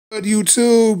Good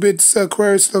YouTube, it's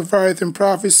Aquarius Leviathan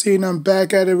Prophecy, and I'm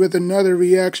back at it with another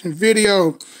reaction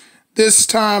video. This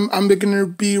time, I'm going to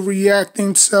be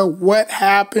reacting to what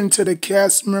happened to the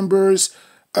cast members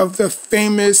of the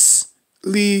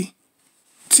famously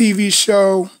TV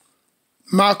show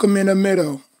Malcolm in the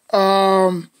Middle.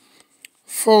 For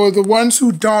the ones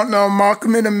who don't know,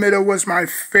 Malcolm in the Middle was my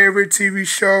favorite TV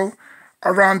show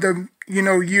around the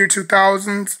year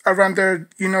 2000s, around the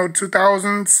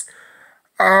 2000s.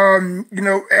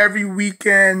 Every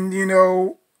weekend,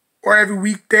 or every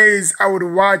weekdays, I would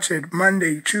watch it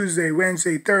Monday, Tuesday,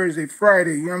 Wednesday, Thursday,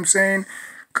 Friday, you know what I'm saying?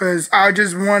 Because I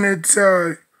just wanted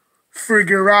to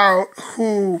figure out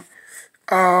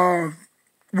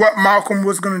what Malcolm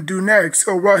was going to do next,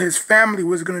 or what his family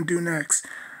was going to do next.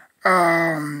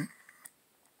 Yeah.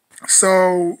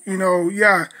 So,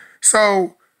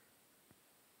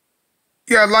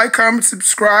 yeah, like, comment,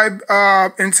 subscribe.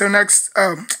 Until next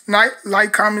night,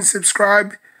 like, comment,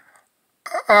 subscribe.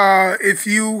 If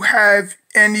you have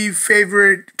any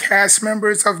favorite cast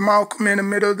members of Malcolm in the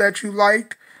Middle that you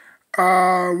liked,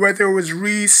 whether it was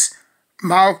Reese,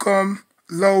 Malcolm,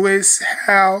 Lois,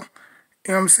 Hal, you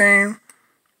know what I'm saying?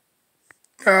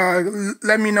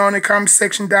 Let me know in the comment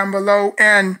section down below.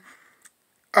 And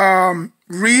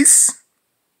Reese,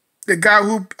 the guy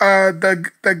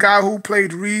who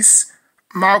played Reese,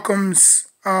 Malcolm's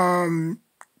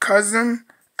cousin,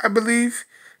 I believe,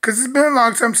 because it's been a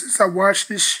long time since I watched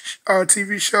this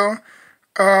TV show.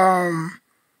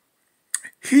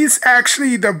 He's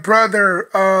actually the brother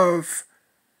of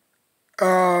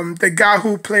the guy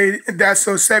who played That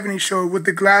So 70 Show with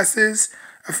the glasses.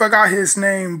 I forgot his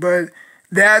name, but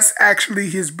that's actually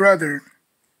his brother,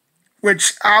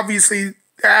 which obviously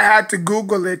I had to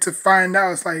Google it to find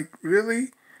out. It's like,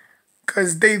 really?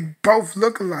 Because they both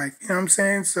look alike, you know what I'm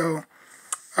saying? So,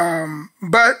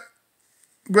 but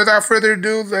without further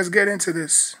ado, let's get into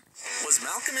this. Was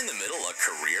Malcolm in the Middle a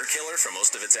career killer for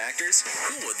most of its actors?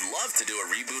 Who would love to do a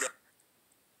reboot of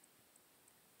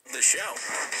the show?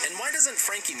 And why doesn't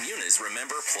Frankie Muniz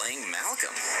remember playing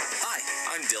Malcolm? Hi,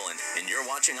 I'm Dylan, and you're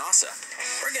watching OSSA.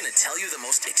 We're going to tell you the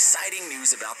most exciting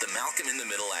news about the Malcolm in the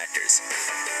Middle actors.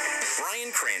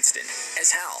 Bryan Cranston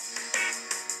as Hal.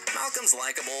 Malcolm's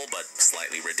likable, but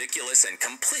slightly ridiculous and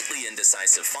completely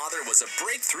indecisive father was a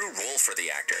breakthrough role for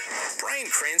the actor. Bryan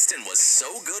Cranston was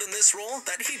so good in this role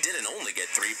that he didn't only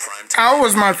get 3 primetime. Hal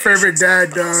was my favorite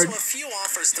dad, dog.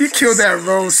 He killed that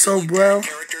role so well.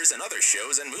 Characters in other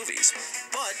shows and movies.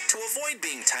 But to avoid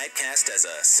being typecast as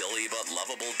a silly but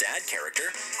lovable dad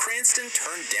character, Cranston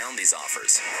turned down these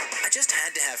offers. I just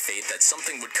had to have faith that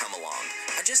something would come along.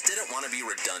 I just didn't want to be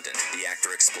redundant, the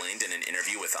actor explained in an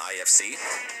interview with IFC.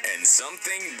 And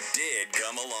something did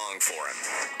come along for him.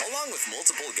 Along with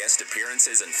multiple guest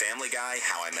appearances in Family Guy,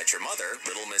 How I Met Your Mother,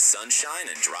 Little Miss Sunshine,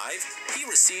 and Drive, he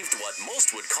received what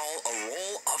most would call a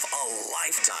role of a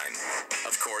lifetime.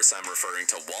 Of course, I'm referring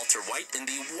to Walter White in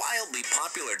the wildly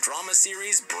popular drama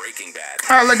series Breaking Bad.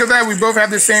 Oh, look at that. We both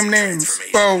have the same names.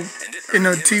 Well, in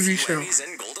a TV show.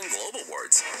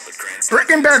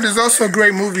 Breaking Bad is also a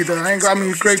great movie, though. I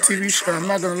mean, great TV show. I'm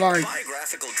not gonna lie.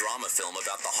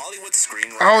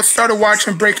 I started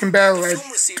watching Breaking Bad like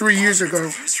 3 years ago.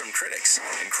 From critics,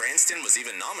 and Cranston was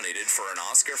even nominated for an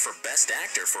Oscar for Best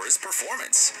Actor for his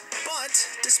performance. But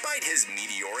despite his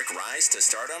meteoric rise to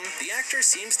stardom, the actor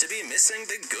seems to be missing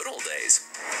the good old days.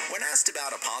 When asked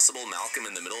about a possible Malcolm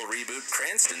in the Middle reboot,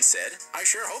 Cranston said, "I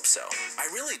sure hope so. I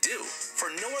really do. For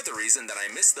no other reason than I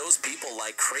miss those people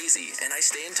like crazy, and I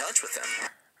stay in touch with them."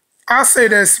 I'll say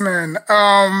this, man.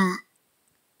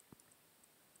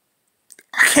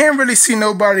 I can't really see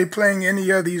nobody playing any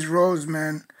of these roles,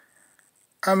 man.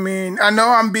 I mean, I know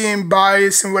I'm being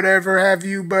biased and whatever have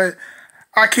you, but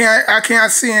I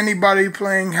can't see anybody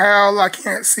playing Hal. I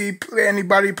can't see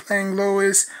anybody playing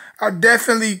Lois. I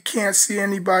definitely can't see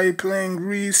anybody playing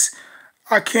Reese.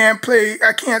 I can't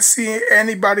see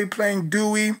anybody playing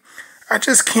Dewey. I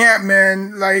just can't,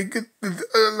 man. Like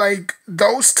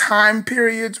those time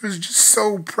periods was just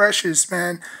so precious,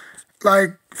 man.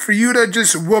 Like, for you to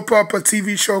just whoop up a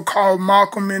TV show called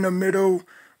Malcolm in the Middle,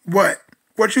 what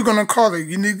you gonna call it?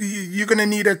 You're gonna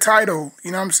need a title,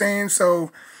 you know what I'm saying?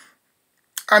 So,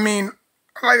 I mean,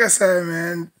 like I said,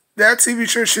 man, that TV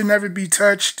show should never be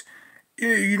touched.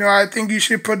 I think you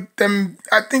should put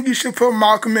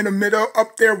Malcolm in the Middle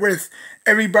up there with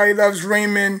Everybody Loves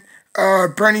Raymond,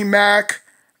 Bernie Mac,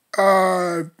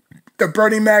 The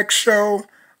Bernie Mac Show,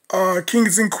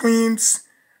 Kings and Queens,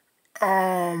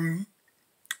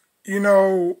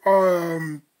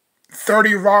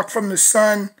 30 Rock from the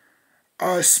Sun,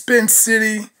 Spin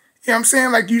City. You know what I'm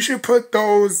saying? Like, you should put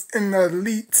those in the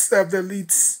elites of the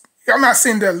elites, I'm not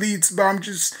saying the elites, but I'm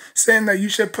just saying that you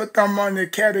should put them on the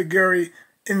category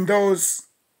in those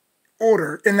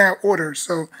order, in that order.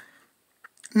 So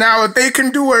now if they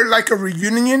can do it like a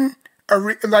reunion,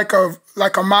 like a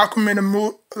Malcolm in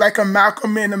the like a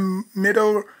Malcolm in the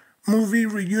Middle movie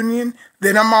reunion,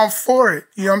 then I'm all for it.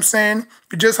 You know what I'm saying?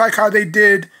 Just like how they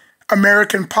did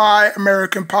American Pie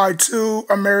 2,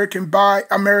 American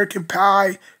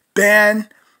Pie Band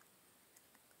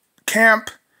Camp,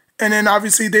 and then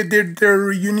obviously they did their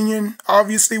reunion,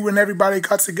 obviously when everybody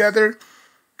got together.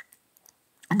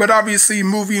 But obviously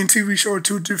movie and TV show are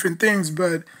two different things.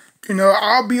 But you know,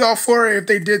 I'll be all for it if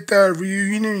they did the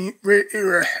reunion.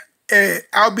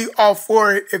 I'll be all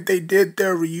for it if they did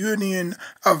the reunion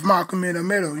of Malcolm in the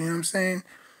Middle. You know what I'm saying?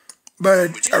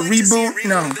 But Would you a like to see a reboot, reboot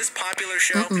no. of this popular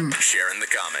show? Share in the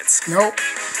comments. Nope.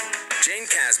 Jane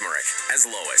Kasmerick as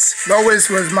Lois. Lois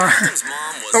was my Malcolm's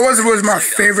mom was Lois was my the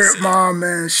complete favorite opposite. mom,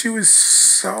 man. She was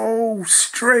so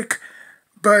strict,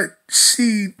 but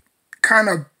she kind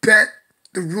of bent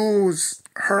the rules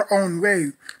her own way.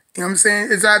 You know what I'm saying?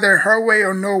 It's either her way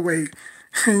or no way.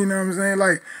 You know what I'm saying?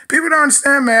 Like, people don't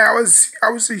understand, man. I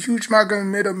was a huge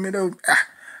Malcolm in the Middle.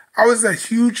 I was a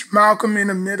huge Malcolm in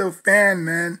the Middle fan,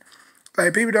 man.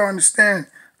 Like, people don't understand.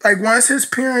 Like, once his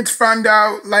parents found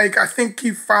out, like, I think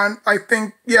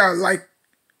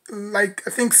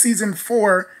season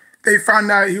 4, they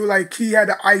found out he had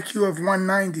an IQ of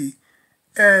 190.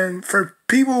 And for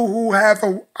people who have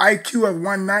an IQ of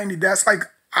 190, that's like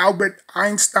Albert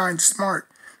Einstein smart.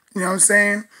 You know what I'm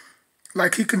saying?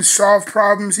 Like, he can solve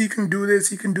problems, he can do this,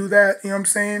 he can do that, you know what I'm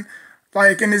saying?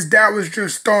 Like, and his dad was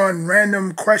just throwing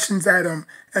random questions at him,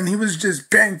 and he was just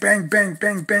bang, bang, bang,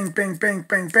 bang, bang, bang, bang,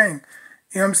 bang, bang.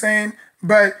 You know what I'm saying?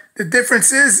 But the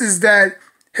difference is that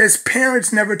his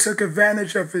parents never took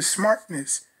advantage of his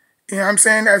smartness. You know what I'm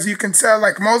saying? As you can tell,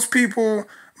 like most people,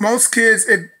 most kids,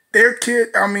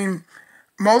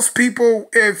 most people,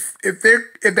 if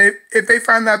they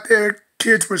found out their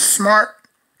kids were smart,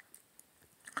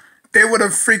 they would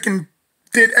have freaking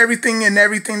did everything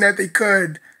that they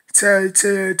could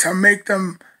to make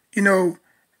them, you know,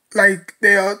 like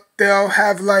they'll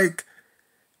have like,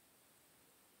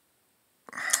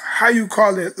 how you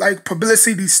call it, like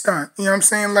publicity stunt. You know what I'm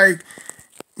saying? Like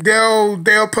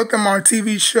they'll put them on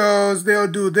TV shows,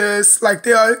 they'll do this, like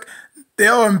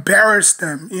they'll embarrass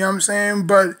them, you know what I'm saying?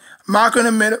 But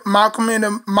Malcolm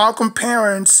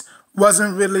parents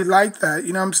wasn't really like that,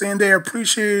 you know what I'm saying? They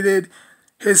appreciated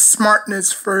his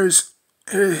smartness for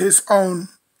his own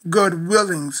good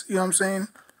willings, you know what I'm saying?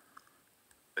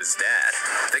 His dad.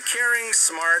 The caring,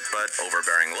 smart, but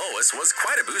overbearing Lois was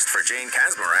quite a boost for Jane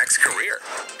Kasmerick's career.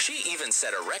 She even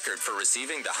set a record for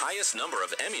receiving the highest number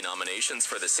of Emmy nominations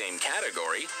for the same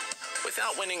category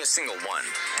without winning a single one.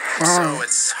 So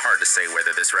it's hard to say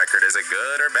whether this record is a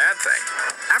good or bad thing.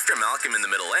 After Malcolm in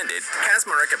the Middle ended,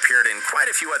 Kasmerick appeared in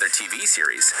quite a few other TV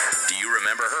series. Do you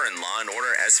remember her in Law &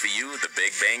 Order SVU, The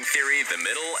Big Bang Theory, The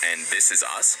Middle, and This Is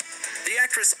Us? The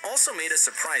actress also made a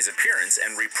surprise appearance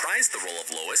and reprised the role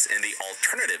of Lois in the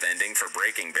alternative ending for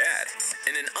Breaking Bad.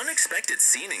 In an unexpected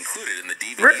scene included in the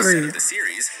DVD set of the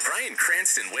series, Bryan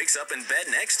Cranston wakes up in bed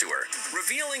next to her,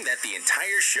 revealing that the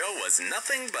entire show was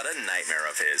nothing but a nightmare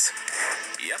of his.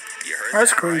 Yep, you heard that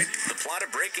right. The plot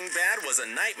of Breaking Bad was a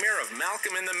nightmare of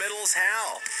Malcolm in the Middle's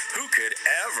Hal. Who could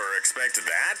ever expect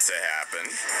that to happen?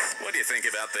 What do you think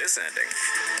about this ending?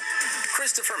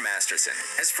 Christopher Masterson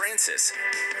as Francis.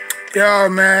 Yo,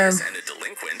 man. And a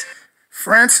delinquent.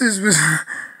 Francis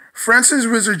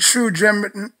was a true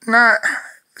Gemini.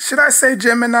 Should I say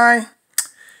Gemini?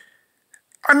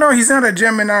 I know he's not a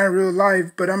Gemini in real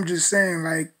life, but I'm just saying,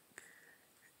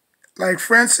 like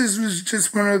Francis was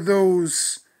just one of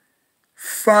those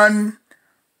fun,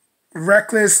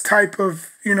 reckless type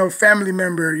of, you know, family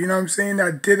member, you know what I'm saying,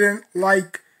 that didn't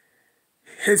like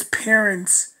his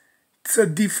parents to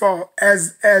default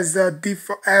as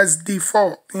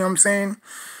default, you know what I'm saying?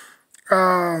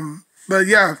 But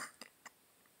yeah.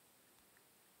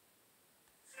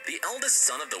 The eldest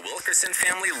son of the Wilkerson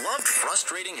family loved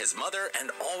frustrating his mother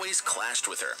and always clashed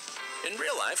with her. In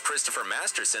real life, Christopher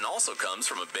Masterson also comes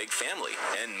from a big family,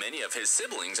 and many of his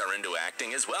siblings are into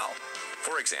acting as well.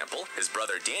 For example, his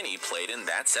brother Danny played in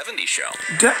That 70s Show.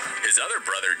 His other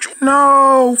brother George...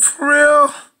 No, for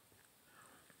real?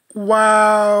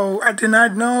 Wow, I did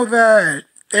not know that.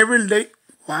 They relate.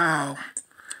 Wow.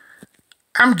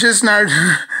 I'm just not...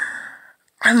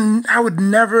 I would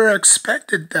never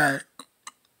expected that.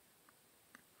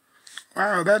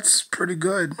 Wow, that's pretty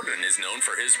good. Jordan is known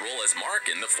for his role as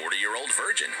Mark in The 40-Year-Old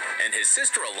Virgin, and his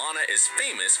sister Alana is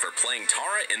famous for playing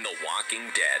Tara in The Walking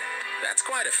Dead. That's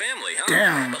quite a family, huh?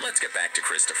 Damn. But let's get back to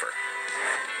Christopher.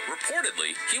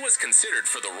 Reportedly, he was considered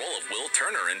for the role of Will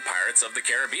Turner in Pirates of the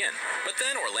Caribbean, but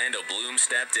then Orlando Bloom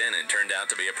stepped in and turned out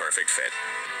to be a perfect fit.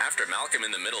 After Malcolm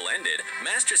in the Middle ended,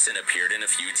 Masterson appeared in a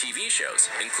few TV shows,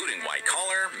 including White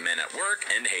Collar, Men at Work,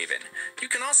 and Haven. You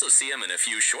can also see him in a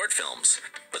few short films.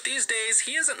 But these days,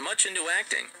 he isn't much into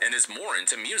acting and is more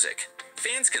into music.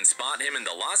 Fans can spot him in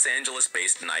the Los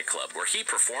Angeles-based nightclub where he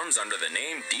performs under the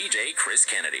name DJ Chris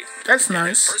Kennedy. That's In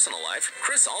nice. his personal life,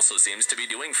 Chris also seems to be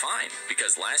doing fine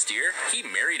because last year he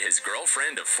married his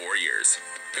girlfriend of 4 years.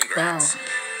 Congrats. Wow.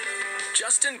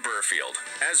 Justin Burfield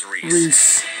as Reese.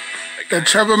 Reese. A The guy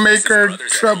troublemaker, who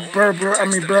kisses brothers at home and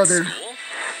protects them at brother. school?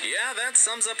 Yeah, that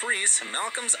sums up Reese,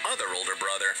 Malcolm's other older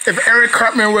brother. If Eric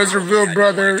Cartman was a real Had no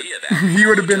brother, idea that he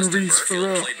would have been Justin Reese for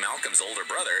Burfield real. played Malcolm's older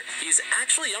brother. He's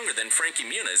actually younger than Frankie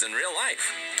Muniz in real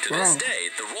life. To this Wow. day,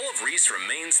 the role of Reese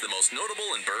remains the most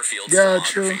notable in Burfield's Yeah,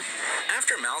 filmography. true.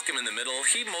 After Malcolm in the Middle,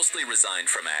 he mostly resigned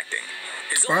from acting.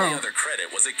 His only Wow. other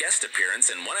credit was a guest appearance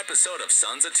in one episode of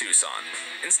Sons of Tucson.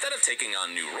 Instead of taking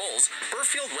on new roles,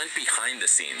 Burfield went behind the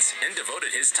scenes and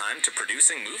devoted his time to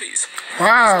producing movies.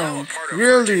 Wow,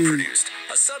 really? Produced,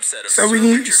 a subset of So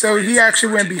he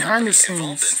actually went behind the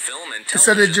involved in scenes film and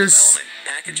instead of television just. development,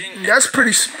 packaging, and That's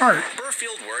pretty production. smart.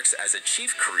 Burfield works as a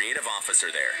chief creative officer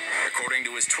there. According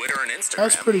to his Twitter and Instagram,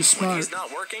 That's pretty when smart. he's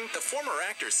not working, the former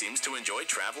actor seems to enjoy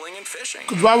traveling and fishing.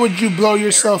 Why would you blow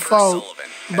yourself out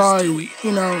by,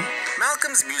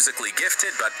 Malcolm's musically gifted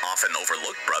but often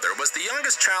overlooked brother was the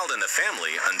youngest child in the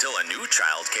family until a new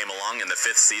child came along in the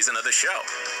 5th season of the show.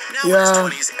 Now in his Yeah.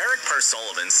 20s, Eric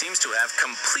Sullivan seems to have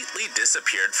completely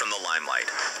disappeared from the limelight.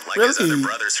 Like his other Really?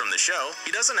 brothers from the show,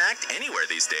 he doesn't act anywhere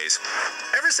these days.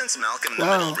 Ever since Malcolm in the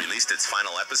Wow. Middle released its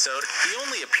final episode, he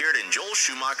only appeared in Joel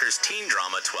Schumacher's teen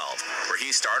drama 12, where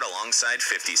he starred alongside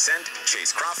 50 Cent,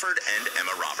 Chase Crawford, and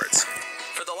Emma Roberts.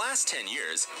 For the last 10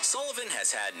 years, Sullivan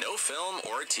has had no film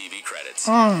or TV credits.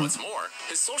 What's more,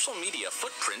 his social media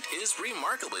footprint is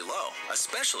remarkably low,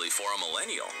 especially for a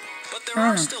millennial. But there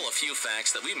are still a few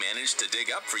facts that we managed to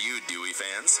dig up for you Dewey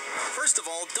fans. First of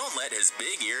all, don't let his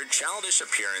big-eared, childish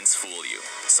appearance fool you.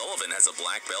 Sullivan has a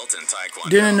black belt in Taekwondo.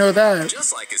 Didn't know that.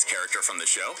 Just like his character from the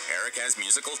show, Eric has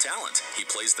musical talent. He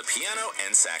plays the piano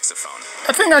and saxophone.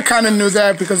 I think I kind of knew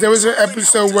that because there was an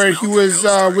episode where he was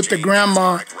with the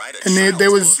grandma and they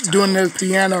was doing the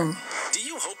piano Do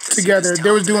you hope to together. see this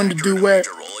They was doing the talented actor in a duet.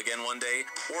 major role again one day,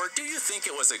 or do you think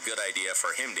it was a good idea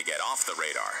for him to get off the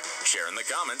radar? Share in the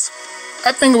comments.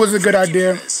 I think it was a good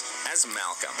idea. As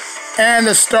Malcolm. And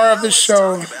the star of the Let's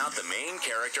show. talk about the main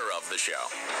character of the show.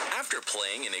 After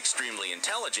playing an extremely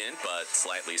intelligent but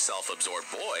slightly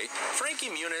self-absorbed boy, Frankie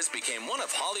Muniz became one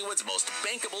of Hollywood's most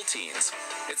bankable teens.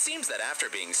 It seems that after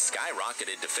being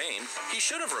skyrocketed to fame, he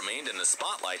should have remained in the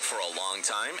spotlight for a long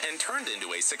time and turned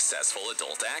into a successful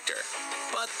adult actor.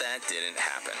 But that didn't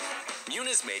happen.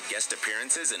 Muniz made guest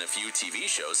appearances in a few TV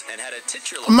shows and had a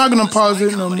titular I'm not gonna role in pause the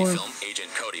it no comedy more. film Agent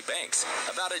Cody Banks,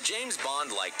 about a James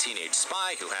Bond-like teenage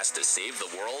spy who has to save the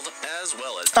world as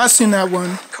well as I seen that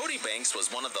one. Cody Banks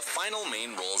was one of the final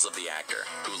main roles of the actor,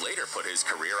 who later put his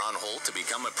career on hold to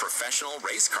become a professional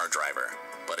race car driver.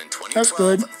 But in That's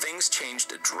 2012, good. things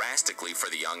changed drastically for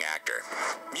the young actor.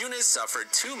 Muniz suffered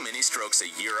 2 mini-strokes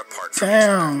a year apart from each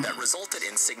Damn. other that resulted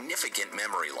in significant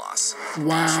memory loss.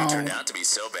 Wow. She turned out to be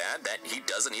so bad that he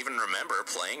doesn't even remember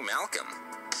playing Malcolm.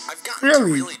 I've gotten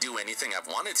Really? to really do anything I've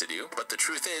wanted to do, but the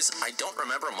truth is, I don't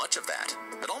remember much of that.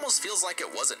 It almost feels like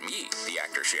it wasn't me, the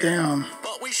actor shared. Damn.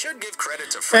 But we should give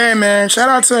credit to Hey Frankie. man, shout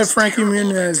out to This Frankie terrible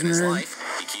event Muniz, in his man.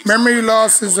 life, he keeps Memory on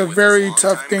loss is a with very his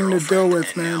tough longtime thing to deal girlfriend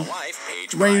with, and now man. wife,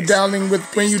 Paige When you're Price. dealing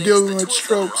with These days, dealing the with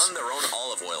two of them strokes. run their own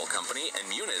olive oil company, and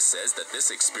Muniz says that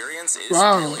this experience is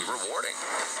Wow. really rewarding.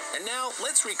 And now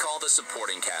let's recall the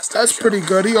supporting cast. That's of the show. pretty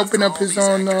good. He opened After up all, his these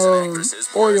own actors and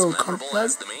actresses were as oil memorable company.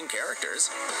 as the main characters.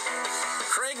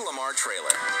 Craig Lamar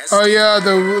Trailer. As Oh Steve yeah,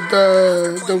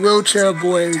 the playing wheelchair Malcolm's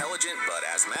boy. intelligent but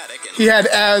asthmatic and He had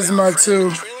well asthma friend,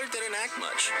 too. Trailer didn't act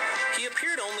much. He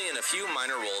appeared only in a few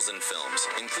minor roles in films,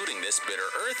 including This Bitter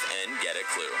Earth and Get a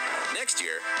Clue. Next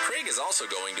year, Craig is also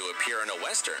going to appear in a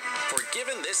western for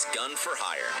Given This Gun for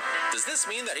Hire. Does this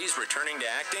mean that he's returning to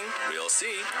acting? We'll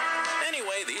see.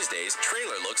 Anyway, these days,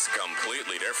 Trailer looks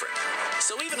completely different.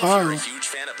 So even if you're a huge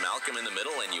fan of Malcolm in the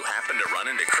Middle and you happen to run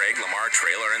into Craig Lamar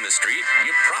Trailer in the street,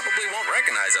 you probably won't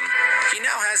recognize him. He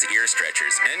now has ear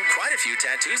stretchers and quite a few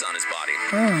tattoos on his body.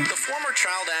 The former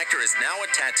child actor is now a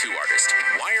tattoo artist,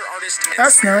 wire artist, and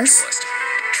That's nice. spiritualist.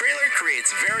 Trailer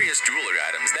creates various jewelry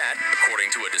items that,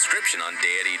 according to a description on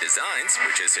Deity Designs,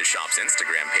 which is his shop's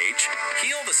Instagram page,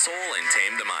 heal the soul and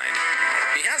tame the mind.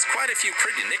 He has quite a few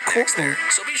pretty knickknacks there,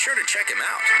 so be sure to check him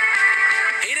out.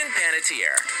 Hayden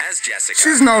Panettiere as Jessica.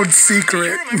 She's no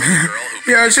secret.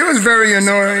 Yeah, she was very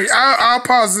annoying. I'll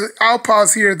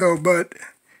pause here though, but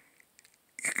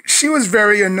she was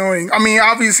very annoying. I mean,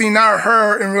 obviously not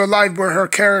her in real life, but her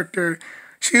character.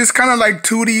 She was kind of like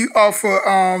Tootie off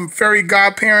of Fairy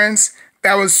Godparents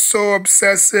that was so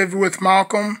obsessive with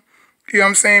Malcolm. You know what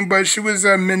I'm saying? But she was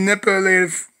a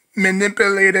manipulative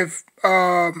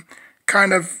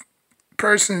kind of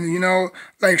person, you know?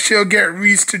 Like, she'll get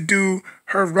Reese to do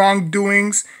her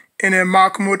wrongdoings, and then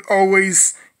Malcolm would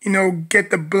always, you know,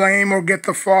 get the blame or get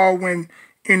the fall when,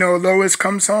 you know, Lois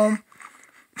comes home.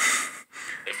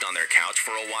 Lived on their couch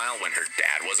for a while when her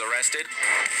dad was arrested.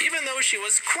 Even though she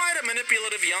was quite a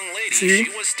manipulative young lady, she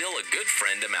was still a good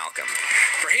friend to Malcolm.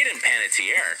 For Hayden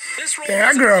Panettiere, this role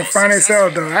that girl fine as hell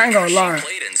though. I ain't gonna lie. She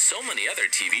played in so many other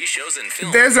TV shows and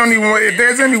films. If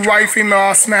there's any white female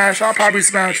I'll smash, I'll probably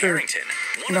smash her.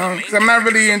 You know, because I'm not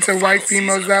really into white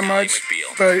females that much.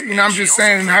 But, you know, I'm just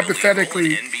saying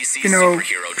hypothetically, you know.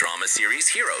 Superhero drama series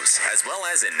Heroes, as well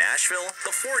as in Nashville,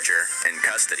 The Forger, and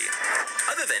Custody.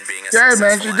 Other than being a yeah,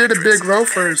 man, she did a big role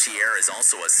first. Panettiere is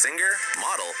also a singer,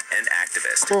 model, and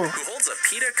activist who holds a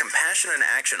PETA Compassion in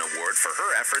Action Award for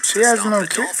her efforts to stop the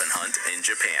dolphin hunt in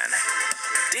Japan.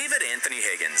 David Anthony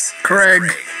Higgins. Craig.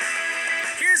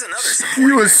 Here's another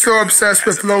he was so obsessed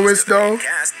with Lois though,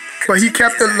 but he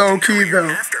kept it low key though.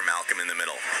 After Malcolm in the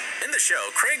Middle. In the show,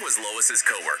 Craig was Lois's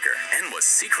co-worker and was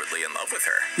secretly in love with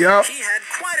her. Yup. He had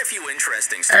quite a few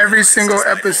interesting stories. Every single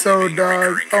episode,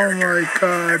 dog. Oh my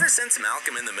god. Ever since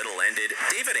Malcolm in the Middle ended,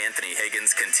 David Anthony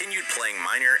Higgins continued playing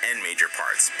minor and major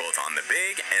parts, both on the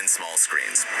big and small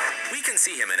screens. We can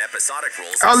see him in episodic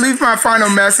roles. I'll leave my final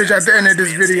message at the end of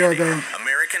this video, though.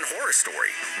 American Horror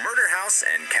Story, Murder House,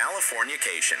 and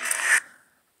Californication.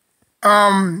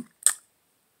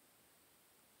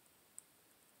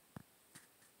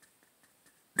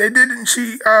 They didn't.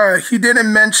 He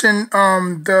didn't mention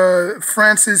the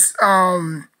Francis.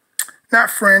 Not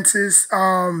Francis.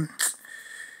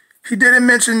 He didn't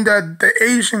mention the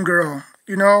Asian girl.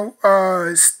 You know,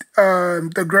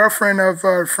 the girlfriend of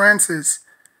Francis.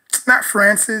 Not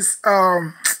Francis.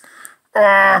 Oh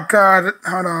God,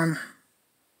 hold on.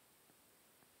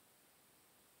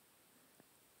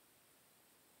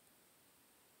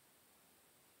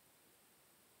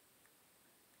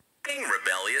 Being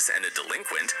rebellious and a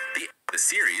delinquent, the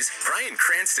series, Bryan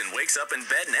Cranston wakes up in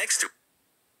bed next to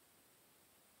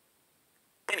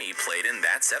and he played in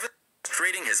That Seven,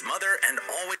 treating his mother and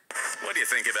always. What do you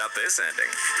think about this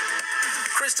ending?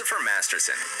 Christopher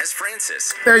Masterson as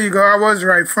Francis. There you go. I was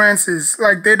right, Francis.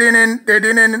 Like they didn't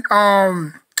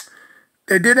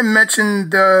mention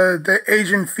the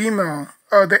Asian female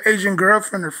or the Asian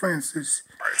girlfriend of Francis.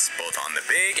 Both on the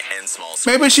big and small.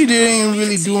 Maybe she didn't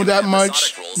really do that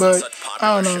much, but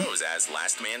I don't know. Shows as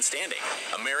Last Man Standing,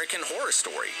 American Horror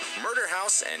Story, Murder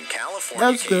House, and Californication.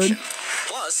 That's good.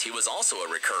 Plus, he was also a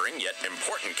recurring yet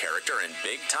important character in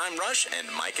Big Time Rush and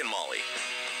Mike and Molly.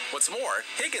 What's more,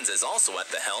 Higgins is also at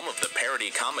the helm of the parody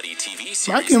comedy TV series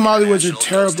Mike and Molly was a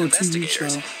terrible TV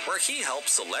show. Where he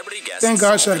helps celebrity guests. Thank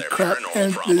gosh solve that their crap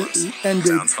paranormal ended.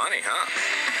 Sounds funny, huh?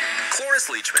 Cloris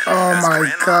Leachman Oh as my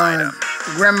Grandma god. Ida.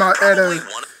 Grandma Probably Etta.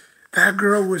 one That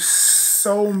girl was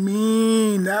so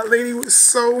mean. That lady was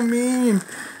so mean.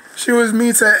 She was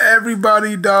mean to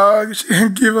everybody, dog. She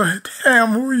didn't give a damn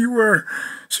who you were.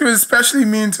 She was especially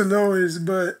mean to Lois,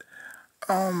 but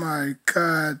oh my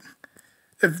god.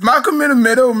 If Malcolm in the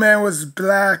Middle, man, was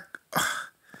black.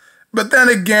 But then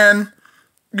again,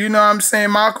 you know what I'm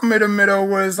saying? Malcolm in the Middle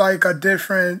was like a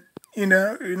different, you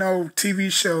know,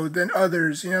 TV show than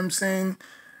others. You know what I'm saying?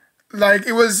 Like,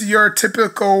 it was your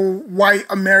typical white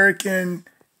American,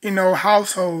 you know,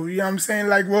 household. You know what I'm saying?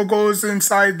 Like, what goes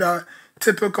inside the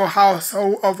typical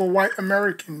household of a white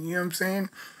American. You know what I'm saying?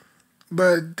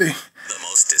 But the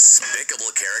most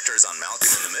despicable characters on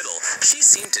Malcolm in the Middle, she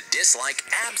seemed to dislike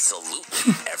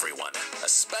absolutely everyone,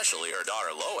 especially her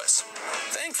daughter Lois.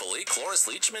 Thankfully, Cloris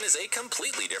Leachman is a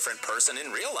completely different person in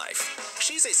real life.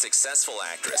 She's a successful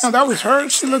actress. oh, that was her.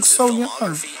 She looks so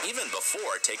young. Even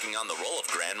before taking on the role of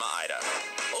Grandma Ida.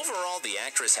 Overall, the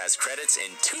actress has credits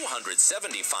in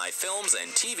 275 films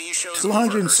and TV shows over her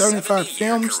 275 70-year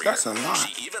films? career. That's a lot.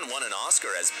 She even won an Oscar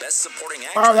as Best Supporting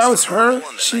Wow, Actress that was for her her? role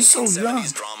in the She's so 1970s young.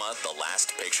 drama The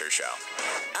Last Picture Show.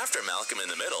 After Malcolm in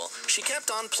the Middle, she kept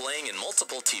on playing in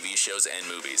multiple TV shows and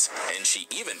movies, and she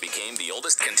even became the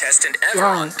oldest contestant ever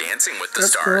Wow. on Dancing with the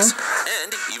That's Stars. cool.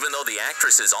 And even though the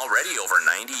actress is already over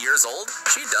 90 years old,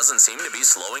 she doesn't seem to be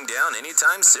slowing down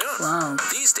anytime soon. Wow.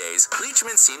 These days,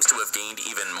 Leachman seems to have gained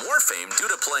even more fame due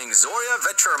to playing Zoria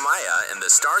Vetramaya in the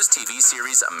Stars TV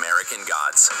series American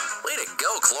Gods. Way to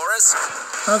go, Cloris!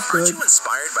 That's Aren't good. you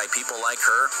inspired by people like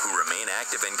her who remain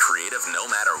active and creative no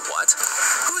matter what?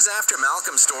 Whose After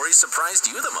Malcolm story surprised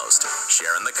you the most?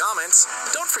 Share in the comments.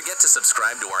 Don't forget to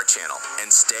subscribe to our channel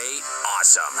and stay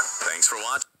awesome. Thanks for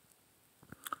watching.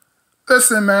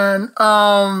 Listen, man,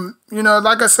 you know,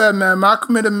 like I said, man,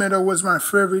 Malcolm in the Middle was my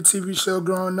favorite TV show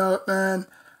growing up, man.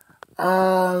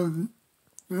 You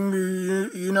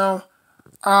know,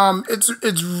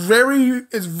 it's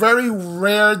very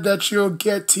rare that you'll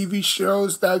get TV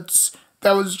shows that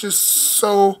was just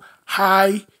so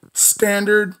high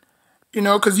standard, you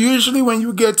know, because usually when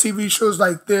you get TV shows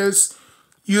like this,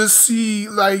 you'll see,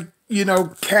 like, you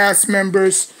know, cast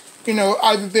members, you know,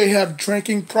 either they have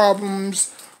drinking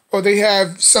problems or they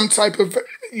have some type of,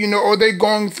 you know, or they're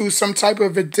going through some type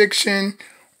of addiction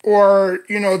or,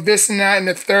 you know, this and that and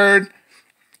the third,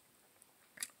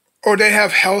 or they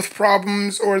have health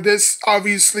problems, or this,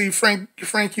 obviously,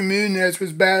 Frankie Muniz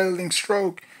was battling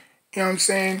stroke, you know what I'm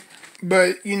saying?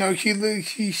 But, you know, he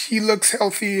looks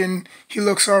healthy and he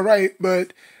looks all right,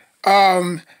 but,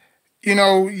 you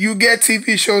know, you get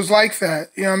TV shows like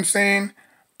that, you know what I'm saying?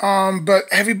 But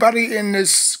everybody in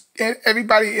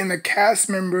the cast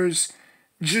members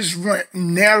just went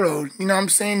narrowed, you know what I'm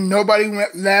saying? Nobody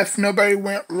went left, nobody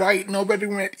went right, nobody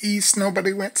went east,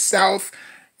 nobody went south,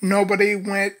 nobody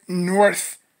went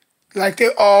north. Like, they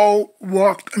all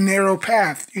walked a narrow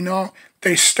path, you know?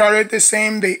 They started the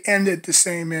same, they ended the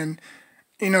same, and,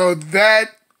 you know,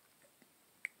 that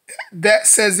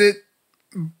says it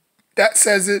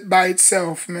by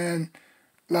itself, man.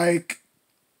 Like,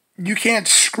 you can't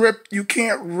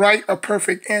write a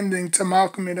perfect ending to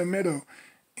Malcolm in the Middle.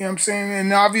 You know what I'm saying?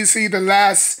 And obviously the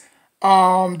last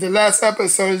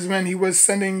episode is when he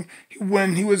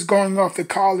was going off to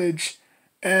college,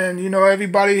 and, you know,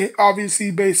 everybody obviously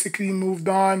basically moved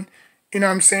on. You know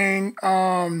what I'm saying?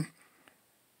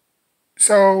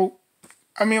 So,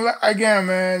 I mean, again,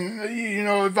 man, you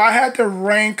know, if I had to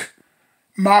rank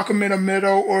Malcolm in the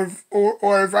Middle,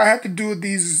 or if I had to do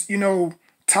these, you know,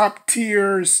 top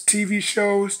tiers TV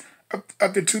shows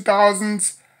of the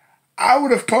 2000s, I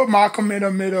would have put Malcolm in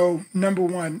the Middle number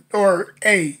one, or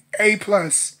A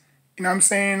plus. You know what I'm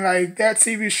saying? Like, that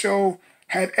TV show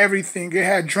had everything. It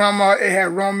had drama, it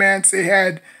had romance, it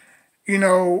had, you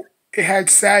know, it had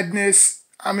sadness.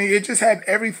 I mean, it just had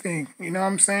everything. You know what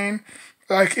I'm saying?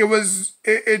 Like,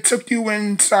 it took you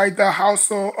inside the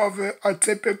household of a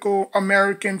typical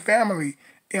American family.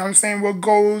 You know what I'm saying? What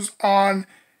goes on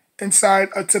inside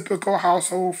a typical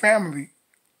household family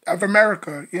of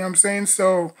America. You know what I'm saying?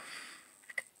 So,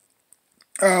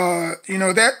 you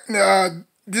know,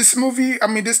 this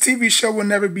TV show will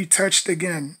never be touched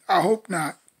again. I hope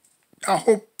not. I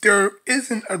hope there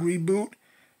isn't a reboot,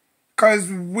 because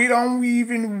we don't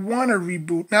even want a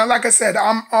reboot. Now, like I said,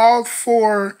 I'm all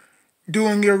for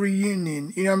doing a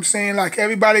reunion. You know what I'm saying? Like,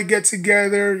 everybody get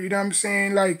together, you know what I'm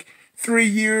saying? Like, 3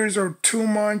 years or 2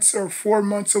 months or 4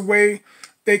 months away,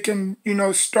 they can, you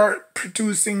know, start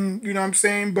producing, you know what I'm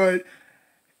saying? But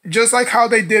just like how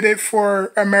they did it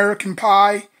for American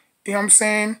Pie, you know what I'm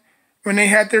saying? When they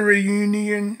had the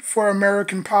reunion for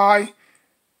American Pie,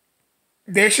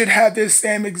 they should have this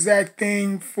same exact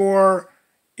thing for,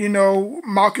 you know,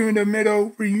 Malcolm in the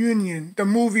Middle reunion, the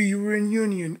movie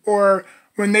reunion, or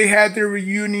when they had the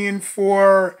reunion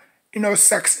for, you know,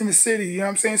 Sex and the City, you know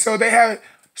what I'm saying? So they had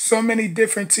so many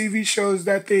different TV shows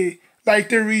that they, like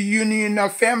the reunion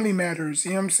of Family Matters,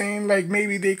 you know what I'm saying? Like,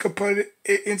 maybe they could put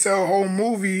it into a whole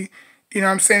movie, you know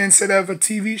what I'm saying? Instead of a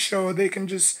TV show, they can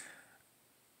just,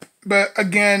 but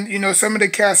again, you know, some of the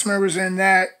cast members in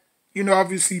that, you know,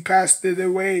 obviously passed it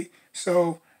away.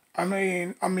 So, I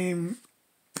mean,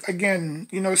 again,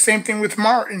 you know, same thing with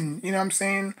Martin, you know what I'm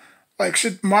saying? Like,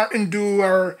 should Martin do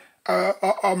a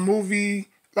movie,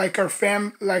 like a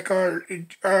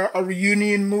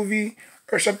reunion movie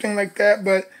or something like that?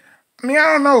 But I mean, I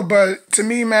don't know. But to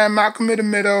me, man, Malcolm in the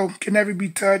Middle can never be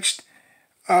touched.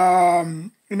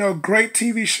 You know, great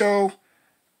TV show.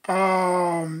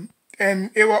 And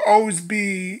it will always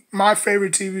be my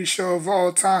favorite TV show of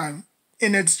all time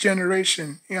in its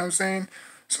generation. You know what I'm saying?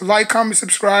 So like, comment,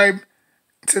 subscribe,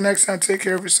 Until next time, take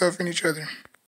care of yourself and each other.